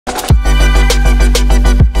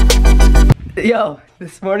Yo,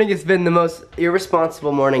 this morning has been the most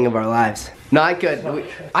irresponsible morning of our lives. Not good.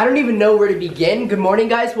 I don't even know where to begin. Good morning,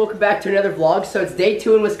 guys. Welcome back to another vlog. So it's day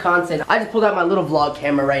 2 in Wisconsin. I just pulled out my little vlog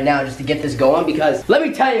camera right now just to get this going because let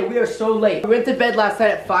me tell you, we are so late. We went to bed last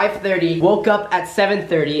night at 5:30, woke up at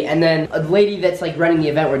 7:30, and then a lady that's like running the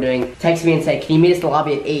event we're doing texted me and said, can you meet us in the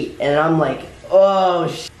lobby at 8? And I'm like,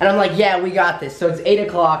 oh, and I'm like, yeah, we got this. So it's 8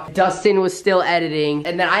 o'clock. Dustin was still editing,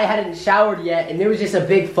 and then I hadn't showered yet, and there was just a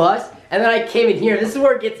big fuss. And then I came in here. This is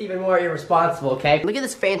where it gets even more irresponsible, okay? Look at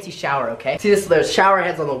this fancy shower, okay? See this, there's shower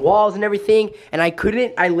heads on the walls and everything, and I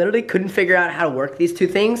literally couldn't figure out how to work these two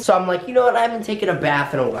things. So I'm like, you know what, I haven't taken a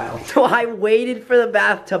bath in a while. So I waited for the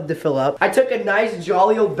bathtub to fill up. I took a nice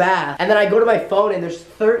jolly old bath, and then I go to my phone and there's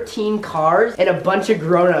 13 cars and a bunch of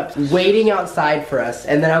grown-ups waiting outside for us.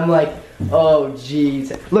 And then I'm like, oh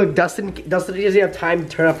jeez. Look, Dustin doesn't have time to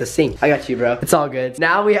turn off the sink. I got you, bro. It's all good.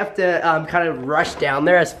 Now we have to kind of rush down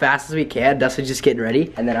there as fast as we can. Dustin's just getting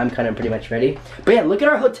ready, and then I'm kind of pretty much ready. But yeah, look at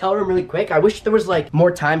our hotel room really quick. I wish there was like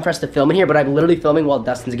more time for us to film in here, but I'm literally filming while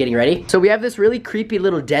Dustin's getting ready. So we have this really creepy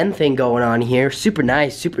little den thing going on here. Super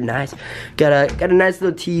nice, super nice. Got a nice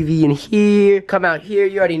little TV in here. Come out here,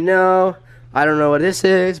 you already know. I don't know what this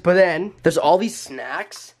is, but then there's all these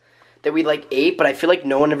snacks that we like ate, but I feel like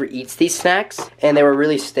no one ever eats these snacks, and they were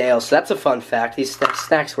really stale. So that's a fun fact. These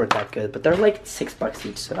snacks weren't that good, but they're like $6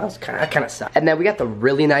 each, so that was kind of sucked. And then we got the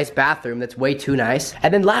really nice bathroom that's way too nice.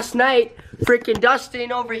 And then last night, freaking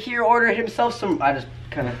Dustin over here ordered himself some. I just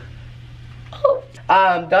kind of.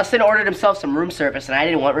 Dustin ordered himself some room service, and I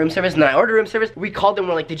didn't want room service, and then I ordered room service. We called them,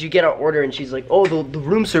 we're like, did you get our order? And she's like, oh, the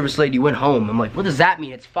room service lady went home. I'm like, what does that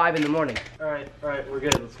mean? It's 5 in the morning. All right, we're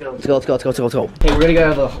good, let's go. Let's go. Hey, we're gonna go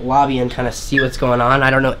to the lobby and kind of see what's going on. I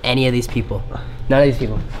don't know any of these people. None of these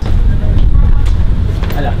people.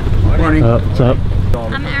 Hello. Morning. What's up?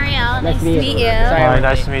 I'm Ariel, nice to meet you. Hi,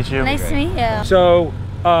 nice to meet you. Nice to meet you. So,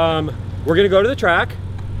 we're gonna go to the track,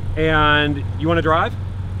 and you wanna drive?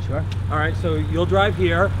 Sure. All right, so you'll drive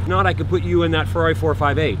here. If not, I could put you in that Ferrari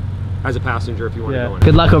 458 as a passenger if you want to go in.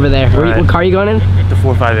 Good luck over there. Right. What car are you going in? The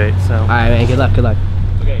 458, so. All right, man, good luck.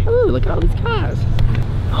 Okay. Ooh, look at all these cars.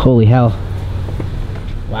 Holy hell.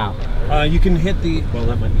 Wow. You can hit the, well,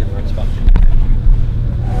 that might be in the right spot.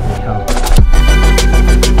 Holy hell.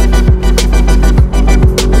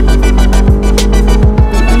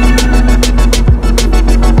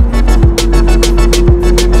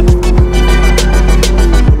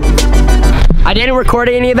 I didn't record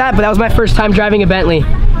any of that, but that was my first time driving a Bentley.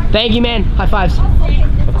 Thank you, man. High fives.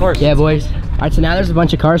 Of course. Yeah, boys. All right, so now there's a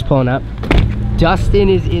bunch of cars pulling up. Dustin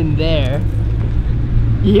is in there.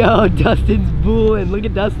 Yo, Dustin's booing. Look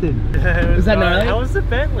at Dustin. Was that gnarly? How was the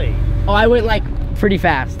Bentley? Oh, I went like pretty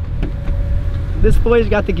fast. This boy's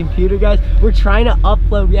got the computer, guys. We're trying to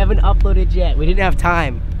upload. We haven't uploaded yet. We didn't have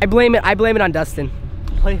time. I blame it on Dustin.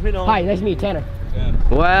 Blame it on. Hi, nice to meet you, Tanner. Yeah.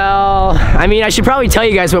 Well, I mean, I should probably tell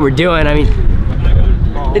you guys what we're doing. I mean,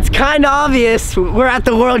 it's kind of obvious. We're at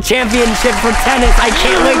the World Championship for tennis. I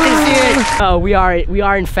can't wait to see it. Oh, we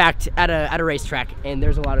are in fact at a racetrack, and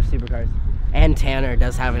there's a lot of supercars. And Tanner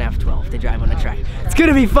does have an F12 to drive on a track. It's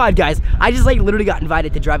gonna be fun, guys. I just like literally got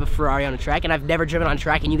invited to drive a Ferrari on a track, and I've never driven on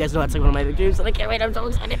track, and you guys know that's like one of my big dreams, and I can't wait. I'm so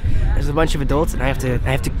excited. There's a bunch of adults, and I have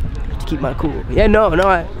to keep my cool. Yeah, no,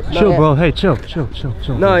 chill, bro. Hey, chill.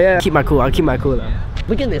 No, yeah. Keep my cool. I'll keep my cool though.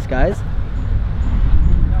 Look at this, guys.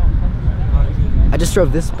 I just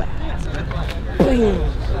drove this back.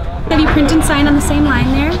 Have you print and sign on the same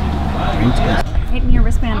line there? Hit me your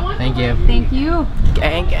wristband. Thank you. Thank you.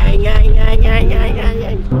 Gang.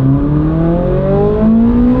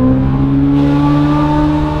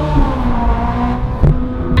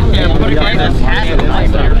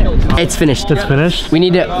 It's finished. It's finished?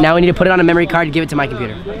 Now we need to put it on a memory card and give it to my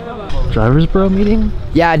computer. Drivers bro meeting?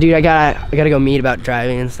 Yeah, dude, I gotta go meet about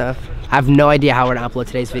driving and stuff. I have no idea how we're gonna upload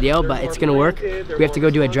today's video, but it's gonna work. We have to go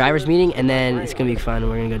do a driver's meeting, and then it's gonna be fun.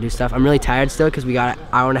 We're gonna go do stuff. I'm really tired still because we got an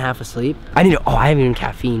hour and a half of sleep. I haven't even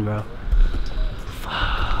caffeine, bro.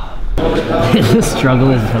 The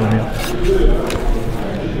struggle is so real.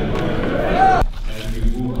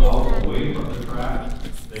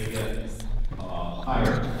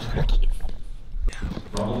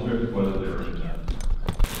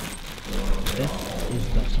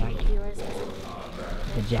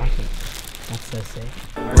 The jacket. That's so sick.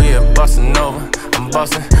 We are busting over. I'm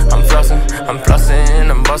busting. I'm flossing.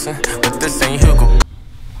 I'm busting. But this ain't Hugo. Alright,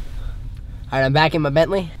 I'm back in my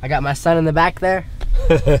Bentley. I got my son in the back there.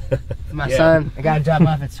 My son. I gotta drop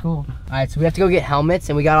off at school. Alright, so we have to go get helmets,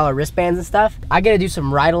 and we got all our wristbands and stuff. I gotta do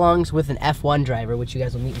some ride-alongs with an F1 driver, which you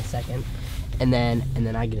guys will meet in a second. And then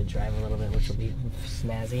I get to drive a little bit, which will be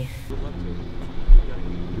snazzy.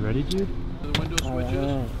 You ready, dude? The window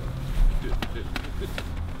switches.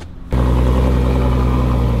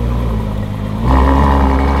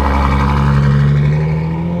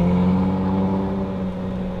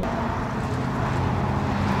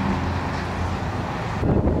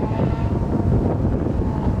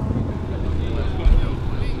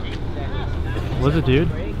 What's it, dude?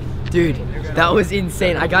 Dude, that was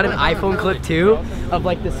insane. I got an iPhone clip too of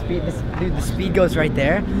like the speed. Dude, the speed goes right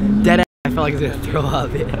there. Dead ass, I felt like I was gonna throw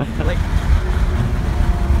up. Like.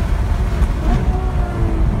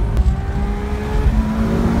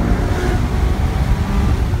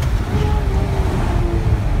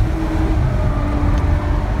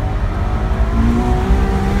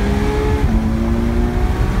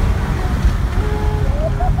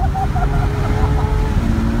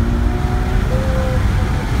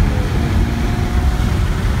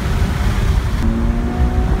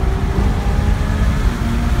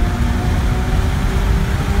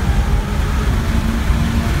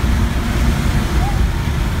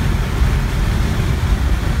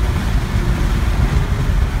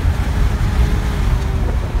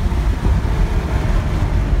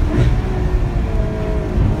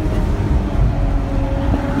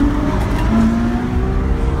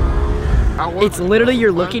 It's literally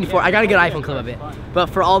you're looking for, I got a good iPhone clip of it, but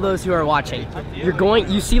for all those who are watching,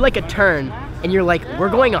 you see like a turn, and you're like, we're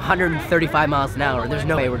going 135 miles an hour, there's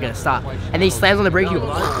no way we're gonna stop. And then he slams on the brake,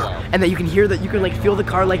 and then you can hear that, you can like feel the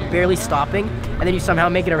car like barely stopping, and then you somehow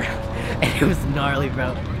make it around, and it was gnarly,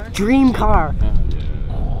 bro. Dream car.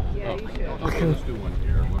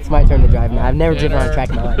 It's my turn to drive now. I've never driven on a track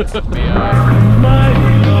in my life.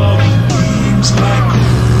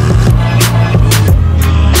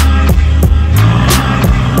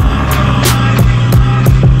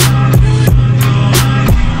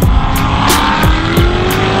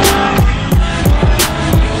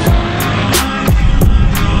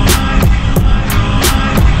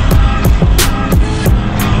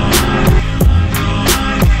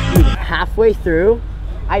 Halfway through,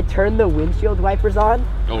 I turned the windshield wipers on.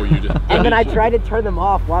 Oh, you did? And then I tried to turn them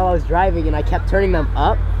off while I was driving, and I kept turning them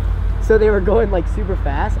up. So they were going like super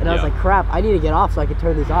fast, and I was like, crap, I need to get off so I could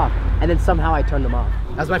turn these off. And then somehow I turned them off.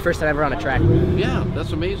 That was my first time ever on a track. Yeah,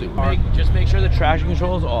 that's amazing. Just make sure the traction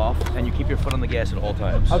control is off and you keep your foot on the gas at all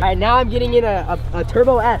times. All right, now I'm getting in a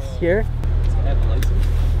Turbo S here.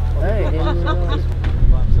 All right,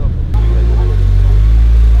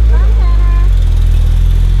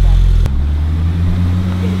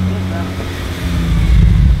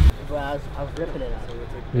 I was ripping it.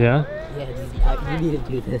 Yeah? Yeah, you need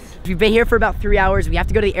to do this. We've been here for about 3 hours. We have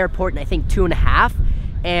to go to the airport in I think 2.5.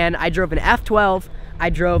 And I drove an F12, I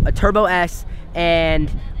drove a Turbo S,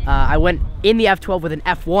 and I went in the F12 with an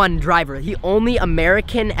F1 driver. The only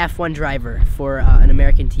American F1 driver for an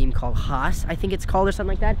American team called Haas, I think it's called, or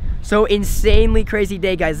something like that. So insanely crazy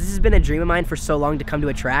day, guys. This has been a dream of mine for so long to come to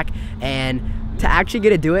a track, and to actually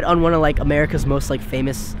get to do it on one of like America's most like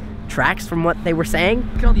famous tracks from what they were saying.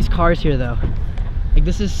 Look at all these cars here though. Like,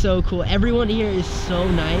 this is so cool. Everyone here is so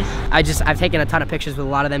nice. I've taken a ton of pictures with a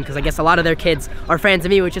lot of them because I guess a lot of their kids are fans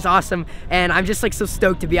of me, which is awesome. And I'm just like so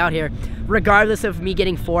stoked to be out here, regardless of me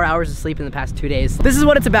getting 4 hours of sleep in the past 2 days. This is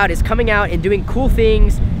what it's about, is coming out and doing cool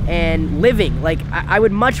things and living. Like, I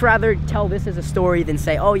would much rather tell this as a story than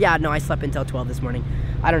say, oh yeah, no, I slept until 12 this morning.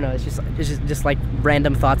 I don't know, it's just like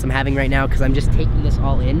random thoughts I'm having right now because I'm just taking this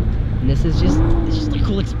all in. And this is just, it's just a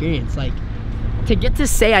cool experience. Like, to get to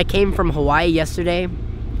say I came from Hawaii yesterday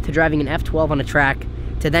to driving an F12 on a track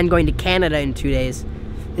to then going to Canada in 2 days,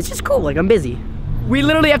 it's just cool. Like, I'm busy. We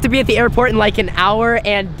literally have to be at the airport in like an hour,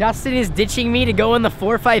 and Dustin is ditching me to go in the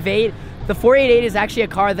 458. The 488 is actually a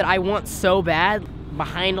car that I want so bad,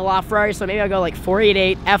 behind a LaFerrari, so maybe I'll go like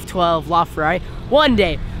 488, F12, LaFerrari one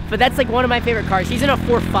day. But that's like one of my favorite cars. He's in a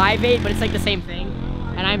 458, but it's like the same thing.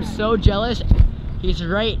 And I'm so jealous. He's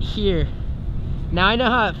right here. Now I know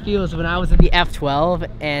how it feels when I was in the F12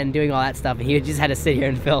 and doing all that stuff, and he just had to sit here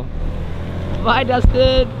and film. Bye,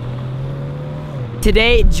 Dustin.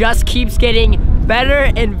 Today just keeps getting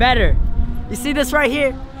better and better. You see this right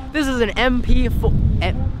here? This is an MP4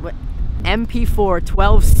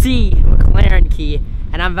 12C Mclaren key,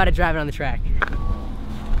 and I'm about to drive it on the track.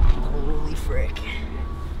 Holy frick.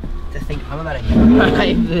 To think I'm about to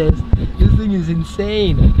drive this. This thing is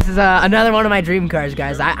insane. This is another one of my dream cars,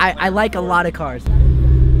 guys. I like a lot of cars. Yeah,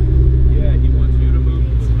 he wants you to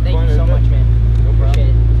move. Thank you so much, man. No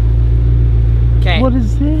problem. Okay. What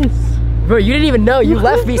is this? Bro, you didn't even know. You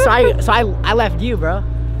left me, so I left you, bro.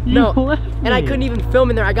 You left me. And I couldn't even film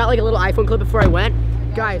in there. I got like a little iPhone clip before I went.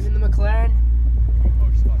 Guys, in the McLaren.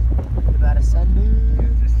 About to send me.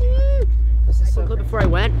 This is so clip before I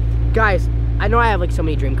went. Guys, I know I have like so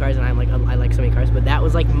many dream cars and I like so many cars, but that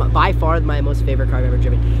was like by far my most favorite car I've ever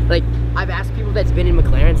driven. Like I've asked people that's been in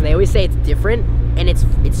McLarens and they always say it's different, and it's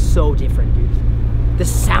so different, dude. The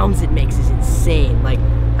sounds it makes is insane. Like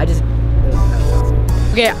that was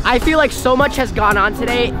awesome. Okay, I feel like so much has gone on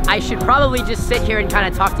today. I should probably just sit here and kind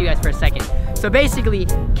of talk to you guys for a second. So basically,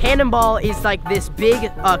 Cannonball is like this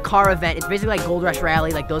big car event. It's basically like Gold Rush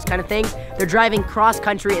Rally, like those kind of things. They're driving cross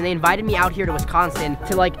country and they invited me out here to Wisconsin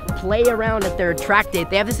to like play around at their track day.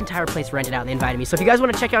 They have this entire place rented out and they invited me. So if you guys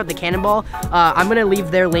want to check out the Cannonball, I'm gonna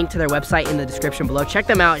leave their link to their website in the description below. Check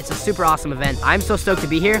them out. It's a super awesome event. I'm so stoked to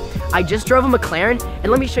be here. I just drove a McLaren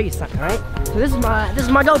and let me show you something, all right? So this is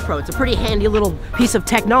my GoPro. It's a pretty handy little piece of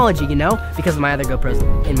technology, you know, because my other GoPro's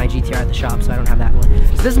in my GTR at the shop, so I don't have that one.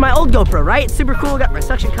 So this is my old GoPro, right? It's super cool. Got my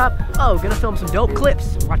suction cup. Oh, gonna film some dope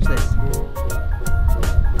clips. Watch this.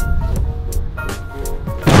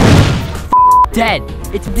 Dead.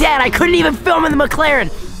 It's dead. I couldn't even film in the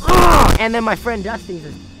McLaren. Ugh. And then my friend Dustin, he's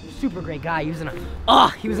a super great guy. He was in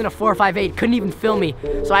a 458. Couldn't even film me,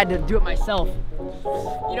 so I had to do it myself.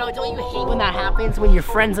 You know, don't you hate when that happens, when your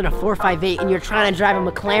friend's in a 458 and you're trying to drive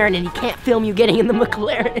a McLaren and he can't film you getting in the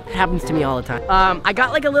McLaren? It happens to me all the time. I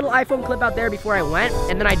got like a little iPhone clip out there before I went,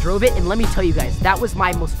 and then I drove it, and let me tell you guys, that was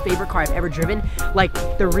my most favorite car I've ever driven. Like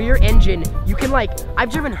the rear engine, you can like, I've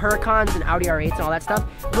driven Huracans and Audi R8s and all that stuff,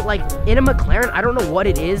 but like in a McLaren, I don't know what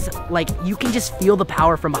it is, like you can just feel the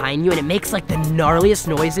power from behind you and it makes like the gnarliest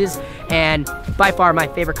noises, and by far my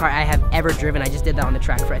favorite car I have ever driven. I just did that on the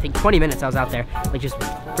track for I think 20 minutes. I was out there like just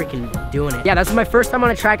freaking doing it. Yeah, that's my first time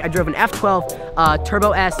on a track. I drove an F12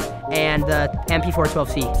 Turbo S and the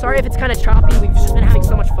MP412C. Sorry if it's kind of choppy. We've just been having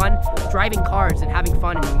so much fun driving cars and having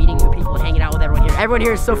fun and meeting new people and hanging out with everyone here. Everyone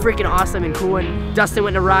here is so freaking awesome and cool. And Dustin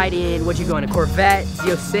went to ride in, what'd you go in, a Corvette,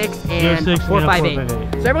 Z06, and a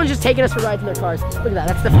 458. So everyone's just taking us for rides in their cars. Look at that,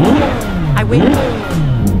 that's the, I waited.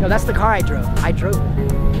 No, that's the car I drove. I drove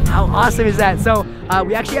it. How awesome is that? So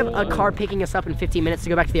we actually have a car picking us up in 15 minutes to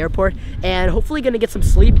go back to the airport and hopefully gonna get some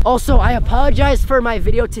sleep. Also, I apologize for my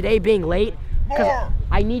video today being late because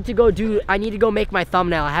I need to go make my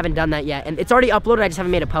thumbnail. I haven't done that yet. And it's already uploaded, I just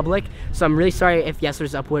haven't made it public. So I'm really sorry if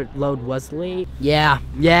yesterday's upload was late. Yeah,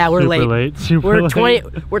 we're late. Super late.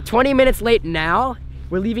 We're 20 minutes late now.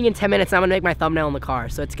 We're leaving in 10 minutes and I'm gonna make my thumbnail in the car.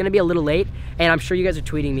 So it's gonna be a little late and I'm sure you guys are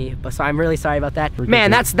tweeting me, but so I'm really sorry about that.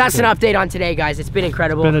 Man, that's an update on today, guys. It's been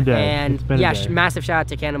incredible. It's been a day. And yeah, massive shout out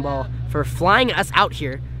to Cannonball for flying us out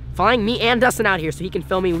here, flying me and Dustin out here so he can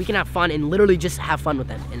film me and we can have fun and literally just have fun with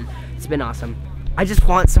them. And it's been awesome. I just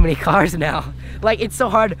want so many cars now. Like, it's so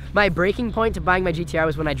hard. My breaking point to buying my GTR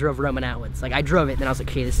was when I drove Roman Atwoods. Like, I drove it, and then I was like,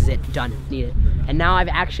 okay, this is it, done, need it. And now I've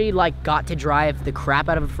actually, like, got to drive the crap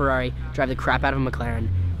out of a Ferrari, drive the crap out of a McLaren,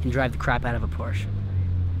 and drive the crap out of a Porsche.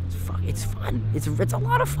 It's fun. It's a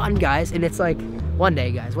lot of fun, guys. And it's like, one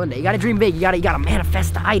day, guys, one day. You gotta dream big. You gotta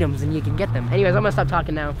manifest the items, and you can get them. Anyways, I'm gonna stop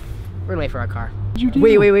talking now. We're gonna wait for our car. What'd you do?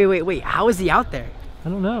 Wait. How is he out there? I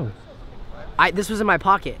don't know. This was in my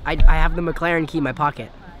pocket. I have the McLaren key in my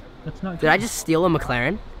pocket. That's not good. Did I just steal a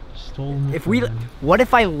McLaren? Stole a McLaren. What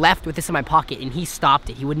if I left with this in my pocket and he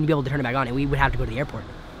stopped it? He wouldn't be able to turn it back on and we would have to go to the airport.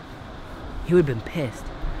 He would have been pissed.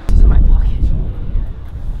 This is in my pocket.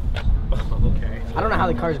 Okay. I don't know how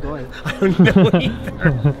the car's going. I don't know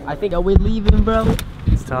either. I think we're leaving, bro.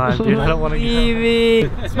 It's time, dude. I don't want to go.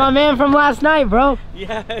 It's my man from last night, bro.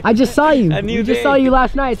 Yeah. I just saw you. We just saw you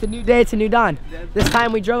last night. It's a new day. It's a new dawn. This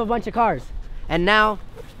time we drove a bunch of cars. And now,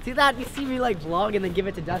 see that? You see me like vlog and then give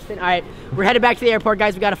it to Dustin? All right, we're headed back to the airport,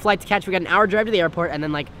 guys. We got a flight to catch. We got an hour drive to the airport and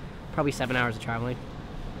then like probably 7 hours of traveling.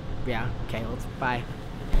 Yeah, okay, let's bye.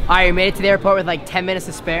 All right, we made it to the airport with like 10 minutes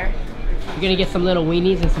to spare. We're gonna get some little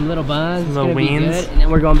weenies and some little buns. It's gonna be good. And then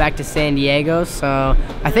we're going back to San Diego. So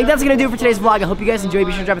I think that's gonna do it for today's vlog. I hope you guys enjoyed.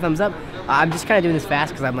 Be sure to drop a thumbs up. I'm just kind of doing this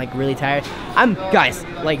fast because I'm like really tired. Guys,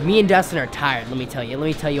 like me and Dustin are tired. Let me tell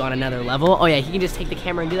you on another level. Oh yeah, he can just take the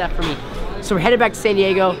camera and do that for me. So we're headed back to San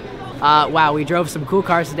Diego. Wow, we drove some cool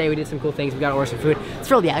cars today. We did some cool things. We got to order some food. Let's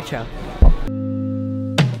roll the outro.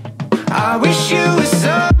 I wish you were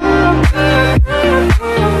so